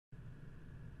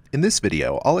In this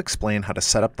video, I'll explain how to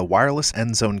set up the wireless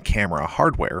end zone camera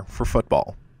hardware for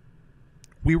football.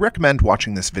 We recommend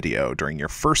watching this video during your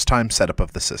first time setup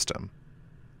of the system.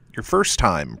 Your first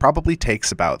time probably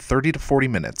takes about 30 to 40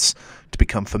 minutes to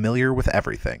become familiar with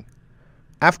everything.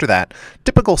 After that,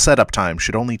 typical setup time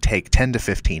should only take 10 to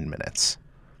 15 minutes.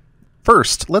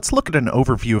 First, let's look at an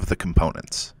overview of the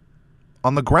components.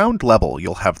 On the ground level,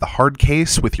 you'll have the hard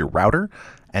case with your router,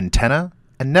 antenna,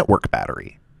 and network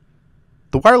battery.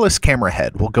 The wireless camera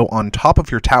head will go on top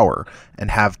of your tower and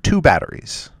have two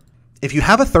batteries. If you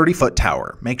have a 30-foot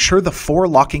tower, make sure the 4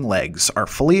 locking legs are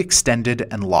fully extended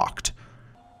and locked.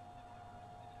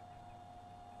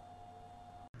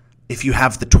 If you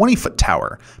have the 20-foot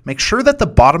tower, make sure that the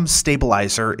bottom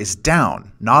stabilizer is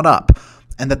down, not up,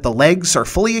 and that the legs are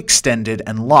fully extended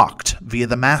and locked via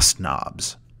the mast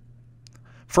knobs.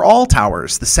 For all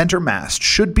towers, the center mast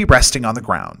should be resting on the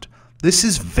ground. This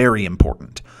is very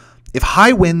important. If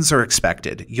high winds are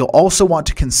expected, you'll also want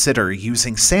to consider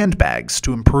using sandbags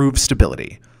to improve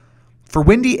stability. For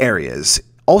windy areas,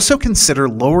 also consider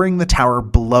lowering the tower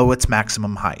below its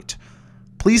maximum height.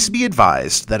 Please be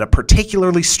advised that a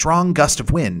particularly strong gust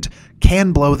of wind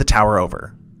can blow the tower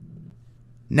over.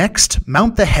 Next,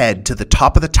 mount the head to the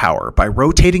top of the tower by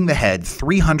rotating the head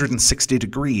 360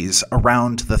 degrees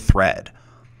around the thread.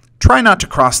 Try not to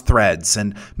cross threads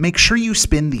and make sure you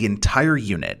spin the entire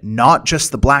unit, not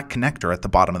just the black connector at the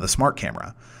bottom of the smart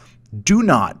camera. Do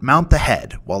not mount the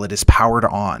head while it is powered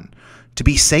on. To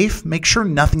be safe, make sure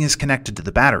nothing is connected to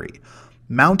the battery.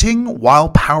 Mounting while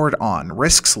powered on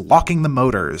risks locking the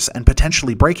motors and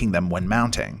potentially breaking them when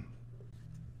mounting.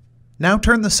 Now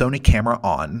turn the Sony camera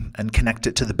on and connect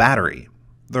it to the battery.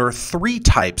 There are 3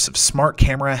 types of smart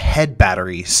camera head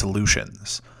battery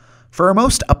solutions. For our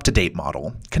most up-to-date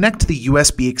model, connect the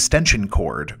USB extension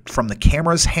cord from the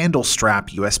camera's handle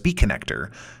strap USB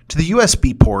connector to the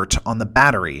USB port on the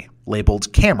battery,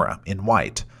 labeled Camera in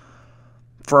white.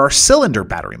 For our cylinder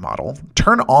battery model,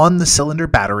 turn on the cylinder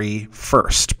battery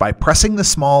first by pressing the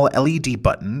small LED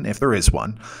button, if there is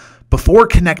one, before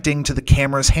connecting to the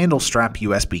camera's handle strap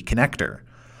USB connector.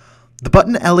 The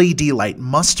button LED light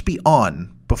must be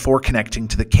on before connecting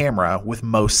to the camera with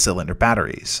most cylinder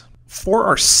batteries. For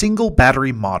our single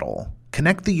battery model,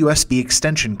 connect the USB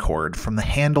extension cord from the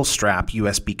handle strap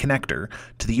USB connector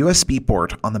to the USB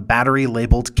port on the battery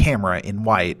labeled Camera in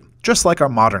white, just like our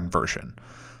modern version.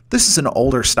 This is an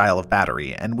older style of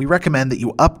battery, and we recommend that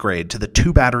you upgrade to the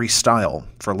 2-battery style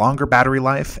for longer battery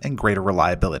life and greater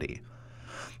reliability.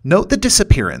 Note the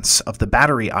disappearance of the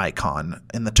battery icon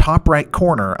in the top right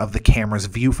corner of the camera's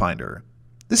viewfinder.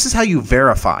 This is how you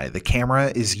verify the camera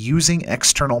is using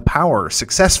external power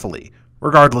successfully,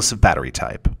 regardless of battery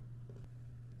type.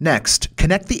 Next,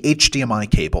 connect the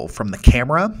HDMI cable from the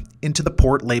camera into the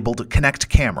port labeled Connect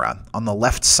Camera on the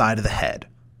left side of the head.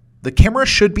 The camera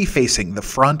should be facing the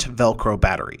front Velcro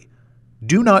battery.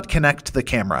 Do not connect the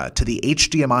camera to the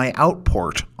HDMI out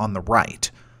port on the right.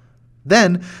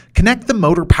 Then, connect the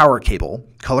motor power cable,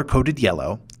 color-coded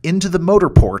yellow, into the motor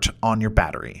port on your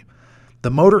battery. The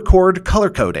motor cord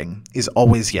color coding is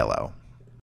always yellow.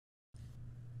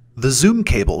 The zoom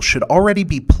cable should already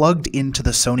be plugged into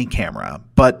the Sony camera,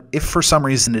 but if for some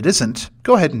reason it isn't,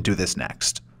 go ahead and do this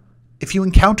next. If you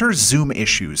encounter zoom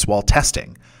issues while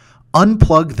testing,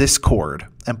 unplug this cord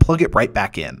and plug it right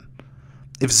back in.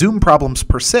 If zoom problems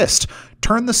persist,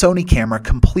 turn the Sony camera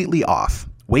completely off,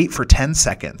 wait for 10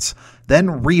 seconds,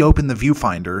 then reopen the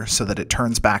viewfinder so that it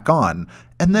turns back on,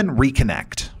 and then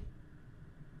reconnect.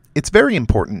 It's very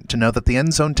important to know that the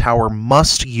end zone tower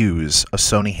must use a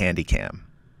Sony Handycam.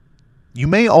 You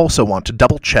may also want to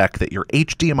double check that your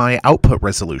HDMI output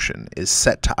resolution is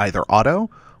set to either auto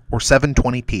or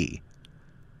 720p.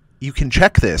 You can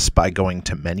check this by going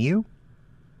to Menu,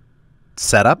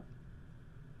 Setup,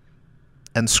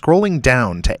 and scrolling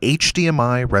down to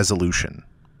HDMI resolution.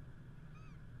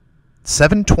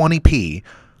 720p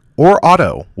or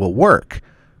auto will work,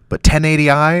 but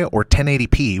 1080i or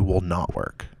 1080p will not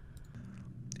work.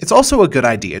 It's also a good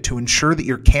idea to ensure that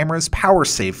your camera's power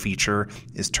save feature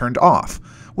is turned off,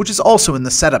 which is also in the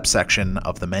setup section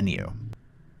of the menu.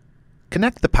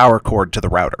 Connect the power cord to the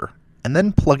router, and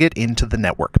then plug it into the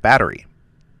network battery.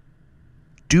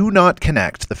 Do not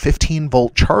connect the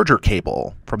 15-volt charger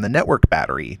cable from the network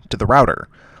battery to the router.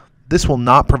 This will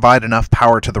not provide enough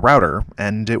power to the router,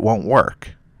 and it won't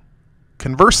work.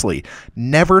 Conversely,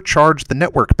 never charge the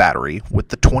network battery with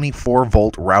the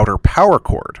 24-volt router power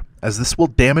cord, as this will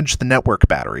damage the network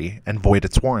battery and void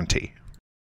its warranty.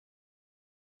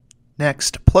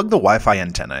 Next, plug the Wi-Fi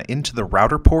antenna into the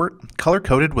router port,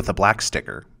 color-coded with a black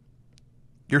sticker.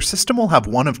 Your system will have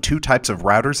one of 2 types of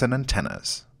routers and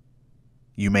antennas.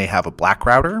 You may have a black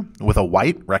router with a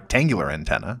white rectangular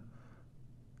antenna.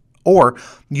 Or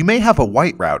you may have a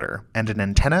white router and an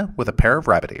antenna with a pair of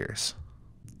rabbit ears.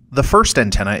 The first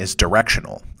antenna is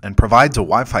directional and provides a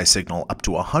Wi-Fi signal up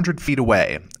to 100 feet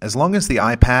away as long as the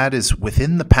iPad is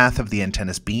within the path of the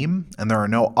antenna's beam and there are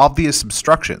no obvious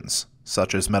obstructions,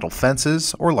 such as metal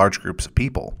fences or large groups of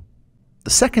people. The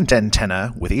second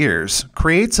antenna, with ears,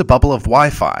 creates a bubble of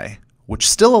Wi-Fi, which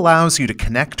still allows you to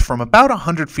connect from about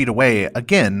 100 feet away,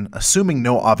 again, assuming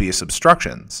no obvious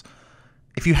obstructions.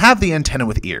 If you have the antenna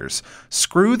with ears,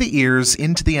 screw the ears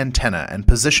into the antenna and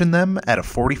position them at a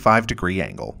 45-degree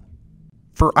angle.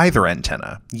 For either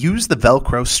antenna, use the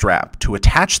Velcro strap to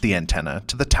attach the antenna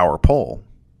to the tower pole.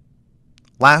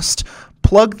 Last,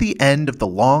 plug the end of the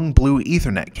long blue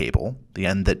Ethernet cable, the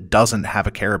end that doesn't have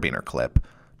a carabiner clip,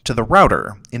 to the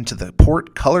router into the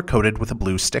port color-coded with a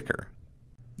blue sticker.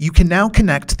 You can now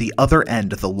connect the other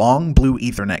end of the long blue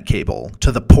Ethernet cable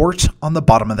to the port on the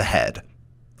bottom of the head.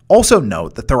 Also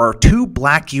note that there are two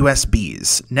black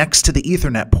USBs next to the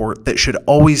Ethernet port that should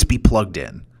always be plugged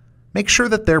in. Make sure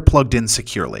that they're plugged in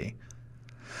securely.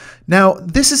 Now,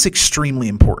 this is extremely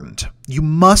important. You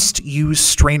must use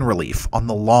strain relief on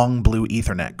the long blue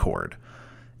Ethernet cord.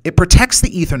 It protects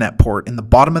the Ethernet port in the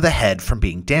bottom of the head from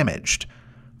being damaged.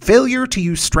 Failure to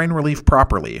use strain relief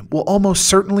properly will almost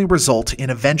certainly result in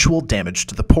eventual damage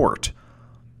to the port.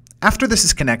 After this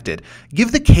is connected,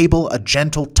 give the cable a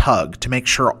gentle tug to make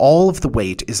sure all of the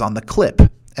weight is on the clip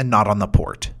and not on the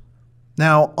port.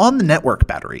 Now, on the network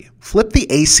battery, flip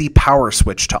the AC power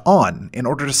switch to on in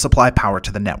order to supply power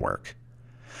to the network.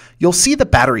 You'll see the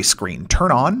battery screen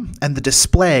turn on and the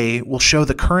display will show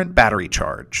the current battery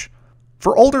charge.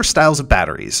 For older styles of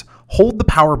batteries, hold the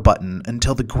power button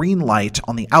until the green light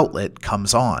on the outlet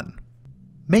comes on.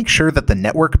 Make sure that the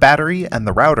network battery and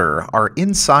the router are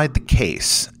inside the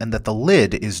case and that the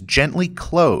lid is gently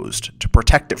closed to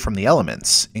protect it from the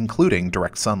elements, including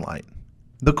direct sunlight.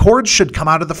 The cords should come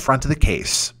out of the front of the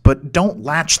case, but don't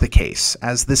latch the case,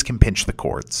 as this can pinch the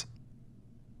cords.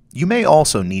 You may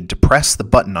also need to press the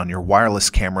button on your wireless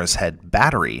camera's head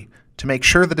battery to make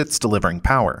sure that it's delivering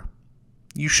power.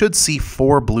 You should see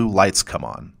 4 blue lights come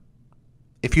on.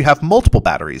 If you have multiple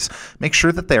batteries, make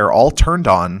sure that they are all turned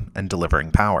on and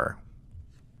delivering power.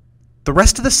 The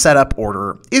rest of the setup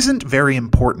order isn't very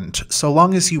important so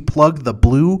long as you plug the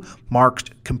blue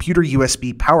marked computer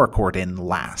USB power cord in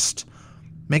last.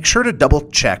 Make sure to double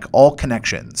check all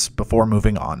connections before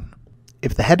moving on.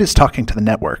 If the head is talking to the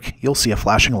network, you'll see a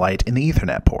flashing light in the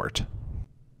Ethernet port.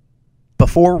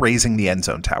 Before raising the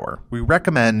EndZone tower, we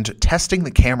recommend testing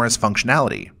the camera's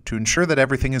functionality to ensure that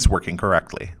everything is working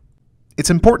correctly. It's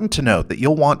important to note that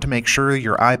you'll want to make sure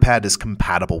your iPad is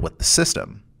compatible with the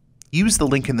system. Use the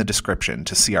link in the description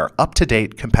to see our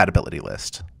up-to-date compatibility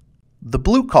list. The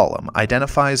blue column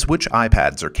identifies which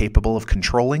iPads are capable of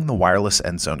controlling the wireless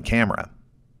EndZone camera.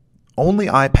 Only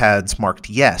iPads marked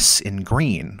yes in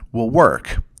green will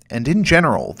work, and in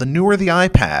general, the newer the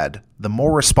iPad, the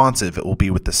more responsive it will be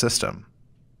with the system.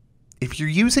 If you're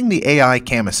using the AI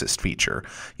Cam Assist feature,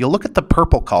 you'll look at the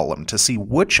purple column to see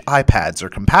which iPads are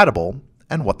compatible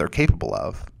and what they're capable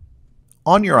of.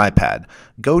 On your iPad,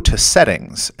 go to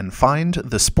Settings and find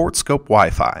the SportScope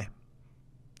Wi-Fi.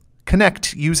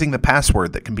 Connect using the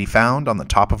password that can be found on the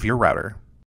top of your router.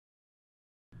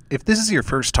 If this is your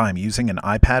first time using an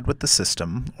iPad with the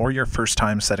system, or your first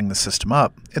time setting the system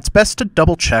up, it's best to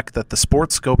double-check that the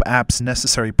SportScope app's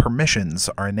necessary permissions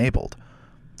are enabled.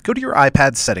 Go to your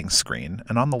iPad settings screen,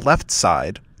 and on the left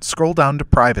side, scroll down to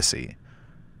Privacy.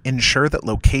 Ensure that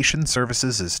Location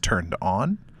Services is turned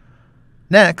on.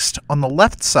 Next, on the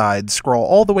left side, scroll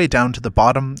all the way down to the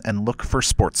bottom and look for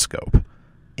SportScope.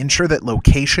 Ensure that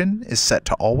Location is set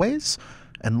to Always,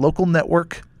 and Local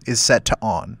Network is set to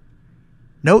On.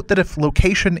 Note that if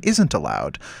Location isn't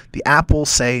allowed, the app will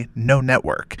say No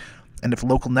Network, and if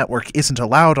Local Network isn't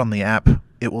allowed on the app,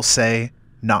 it will say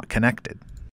Not Connected.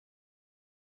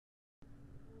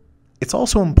 It's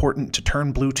also important to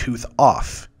turn Bluetooth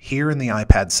off here in the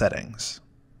iPad settings.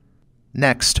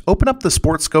 Next, open up the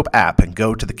SportScope app and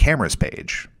go to the Cameras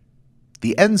page.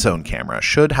 The EndZone camera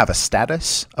should have a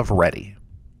status of Ready.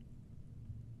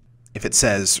 If it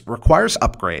says Requires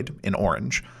Upgrade in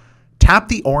orange, tap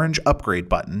the orange Upgrade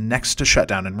button next to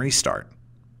Shutdown and Restart.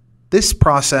 This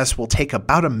process will take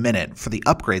about a minute for the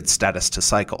upgrade status to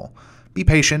cycle. Be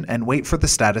patient and wait for the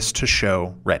status to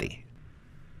show Ready.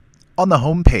 On the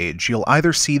home page, you'll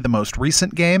either see the most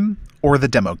recent game or the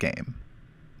demo game.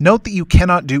 Note that you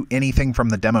cannot do anything from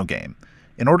the demo game.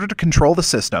 In order to control the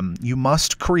system, you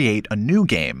must create a new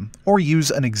game or use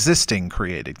an existing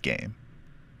created game.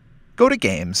 Go to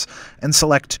Games and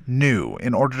select New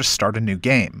in order to start a new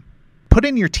game. Put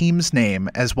in your team's name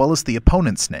as well as the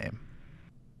opponent's name.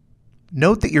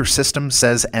 Note that your system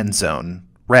says EndZone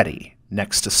Ready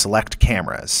next to Select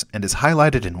Cameras and is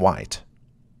highlighted in white.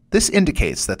 This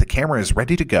indicates that the camera is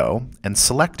ready to go and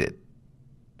selected.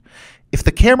 If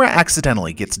the camera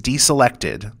accidentally gets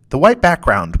deselected, the white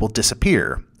background will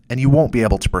disappear and you won't be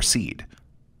able to proceed.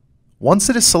 Once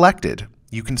it is selected,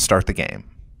 you can start the game.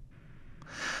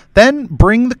 Then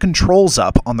bring the controls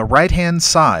up on the right-hand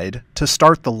side to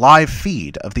start the live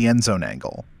feed of the EndZone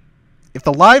angle. If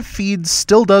the live feed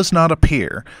still does not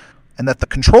appear, and that the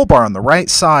control bar on the right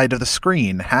side of the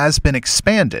screen has been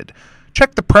expanded,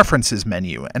 check the Preferences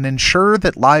menu and ensure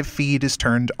that live feed is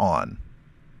turned on.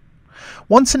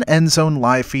 Once an EndZone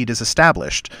live feed is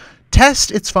established,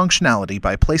 test its functionality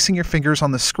by placing your fingers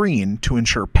on the screen to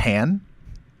ensure pan,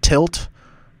 tilt,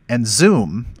 and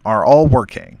zoom are all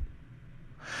working.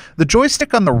 The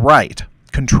joystick on the right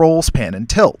controls pan and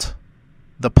tilt.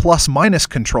 The plus-minus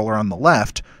controller on the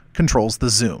left controls the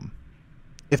zoom.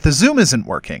 If the zoom isn't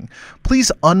working,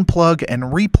 please unplug and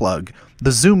replug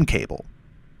the zoom cable.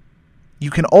 You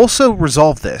can also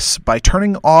resolve this by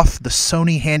turning off the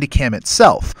Sony Handycam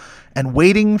itself and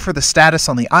waiting for the status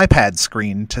on the iPad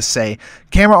screen to say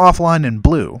Camera Offline in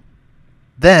blue,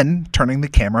 then turning the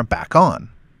camera back on.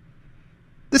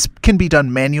 This can be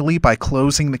done manually by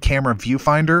closing the camera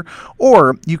viewfinder,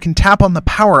 or you can tap on the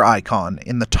power icon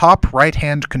in the top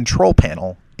right-hand control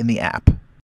panel in the app.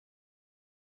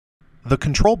 The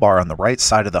control bar on the right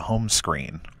side of the home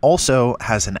screen also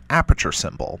has an aperture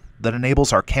symbol that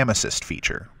enables our Cam Assist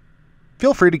feature.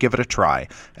 Feel free to give it a try,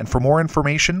 and for more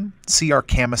information, see our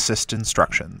Cam Assist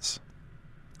instructions.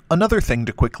 Another thing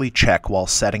to quickly check while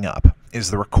setting up is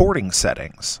the recording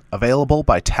settings, available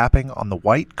by tapping on the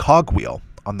white cogwheel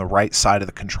on the right side of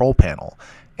the control panel,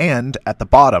 and at the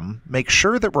bottom, make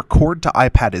sure that Record to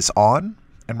iPad is on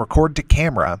and Record to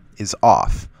Camera is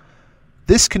off.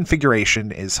 This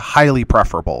configuration is highly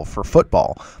preferable for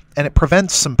football, and it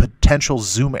prevents some potential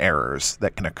zoom errors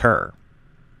that can occur.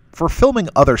 For filming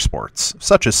other sports,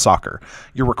 such as soccer,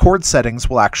 your record settings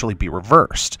will actually be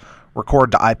reversed.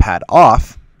 Record to iPad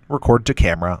off, Record to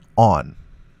Camera on.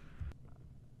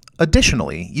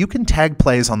 Additionally, you can tag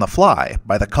plays on the fly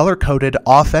by the color-coded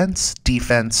offense,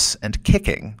 defense, and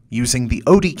kicking using the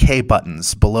ODK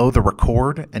buttons below the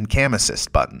Record and Cam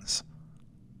Assist buttons.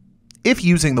 If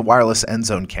using the wireless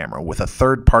EndZone camera with a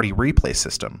third-party replay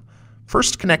system,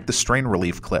 first connect the strain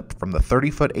relief clip from the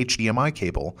 30-foot HDMI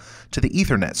cable to the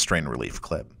Ethernet strain relief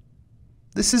clip.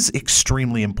 This is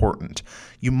extremely important.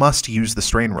 You must use the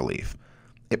strain relief.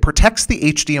 It protects the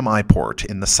HDMI port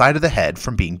in the side of the head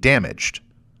from being damaged.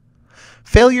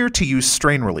 Failure to use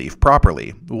strain relief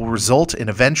properly will result in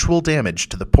eventual damage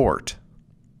to the port.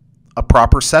 A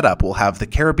proper setup will have the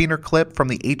carabiner clip from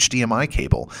the HDMI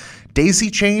cable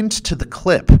daisy-chained to the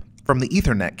clip from the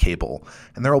Ethernet cable,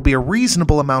 and there will be a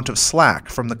reasonable amount of slack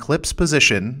from the clip's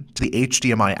position to the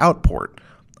HDMI out port,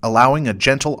 allowing a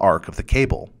gentle arc of the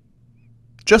cable.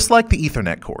 Just like the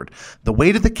Ethernet cord, the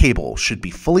weight of the cable should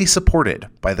be fully supported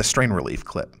by the strain relief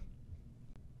clip.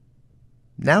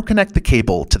 Now connect the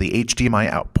cable to the HDMI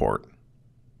out port.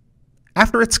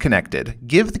 After it's connected,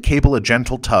 give the cable a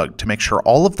gentle tug to make sure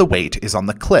all of the weight is on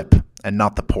the clip and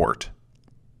not the port.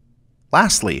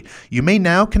 Lastly, you may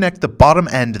now connect the bottom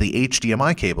end of the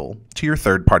HDMI cable to your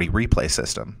third-party replay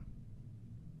system.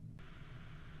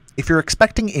 If you're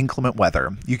expecting inclement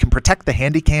weather, you can protect the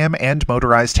Handycam and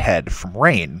motorized head from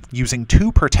rain using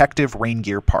two protective rain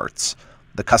gear parts,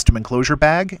 the custom enclosure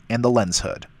bag and the lens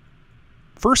hood.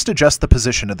 First, adjust the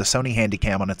position of the Sony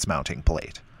Handycam on its mounting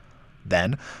plate.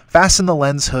 Then, fasten the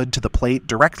lens hood to the plate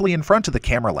directly in front of the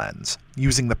camera lens,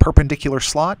 using the perpendicular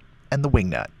slot and the wing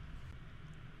nut.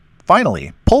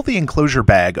 Finally, pull the enclosure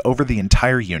bag over the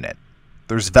entire unit.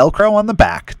 There's Velcro on the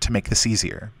back to make this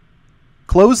easier.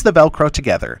 Close the Velcro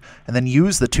together, and then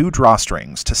use the two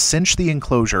drawstrings to cinch the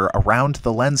enclosure around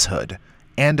the lens hood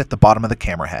and at the bottom of the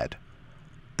camera head.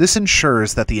 This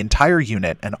ensures that the entire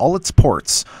unit and all its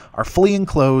ports are fully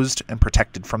enclosed and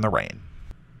protected from the rain.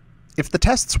 If the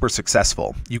tests were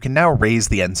successful, you can now raise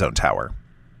the EndZone tower.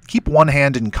 Keep one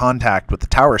hand in contact with the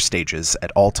tower stages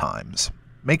at all times.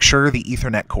 Make sure the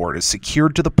Ethernet cord is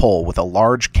secured to the pole with a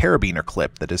large carabiner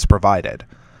clip that is provided.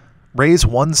 Raise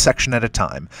one section at a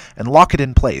time and lock it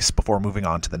in place before moving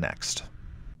on to the next.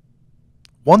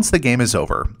 Once the game is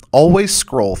over, always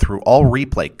scroll through all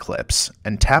replay clips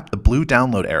and tap the blue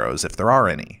download arrows if there are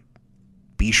any.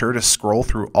 Be sure to scroll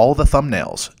through all the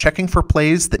thumbnails, checking for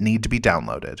plays that need to be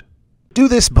downloaded. Do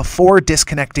this before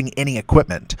disconnecting any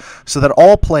equipment so that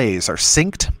all plays are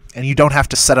synced and you don't have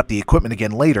to set up the equipment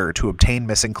again later to obtain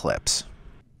missing clips.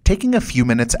 Taking a few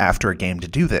minutes after a game to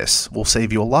do this will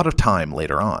save you a lot of time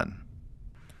later on.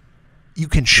 You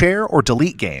can share or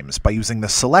delete games by using the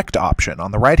Select option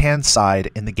on the right-hand side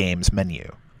in the Games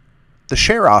menu. The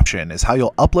Share option is how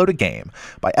you'll upload a game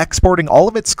by exporting all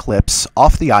of its clips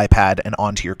off the iPad and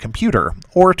onto your computer,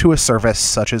 or to a service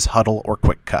such as Hudl or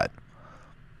QuickCut.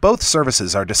 Both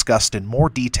services are discussed in more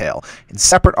detail in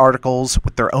separate articles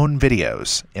with their own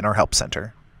videos in our Help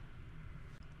Center.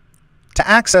 To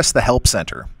access the Help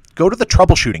Center, go to the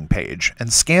Troubleshooting page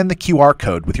and scan the QR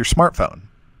code with your smartphone.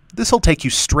 This will take you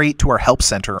straight to our Help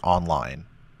Center online.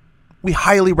 We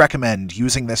highly recommend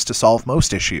using this to solve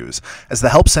most issues, as the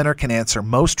Help Center can answer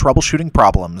most troubleshooting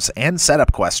problems and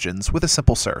setup questions with a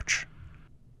simple search.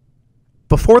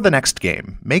 Before the next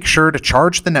game, make sure to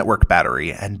charge the network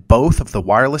battery and both of the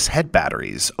wireless head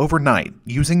batteries overnight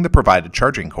using the provided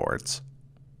charging cords.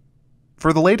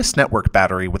 For the latest network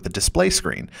battery with the display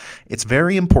screen, it's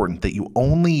very important that you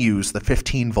only use the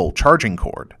 15-volt charging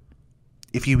cord.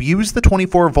 If you use the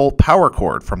 24-volt power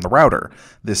cord from the router,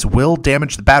 this will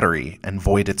damage the battery and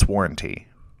void its warranty.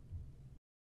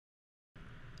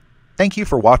 Thank you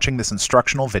for watching this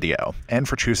instructional video, and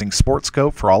for choosing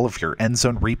SportScope for all of your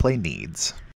EndZone replay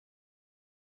needs.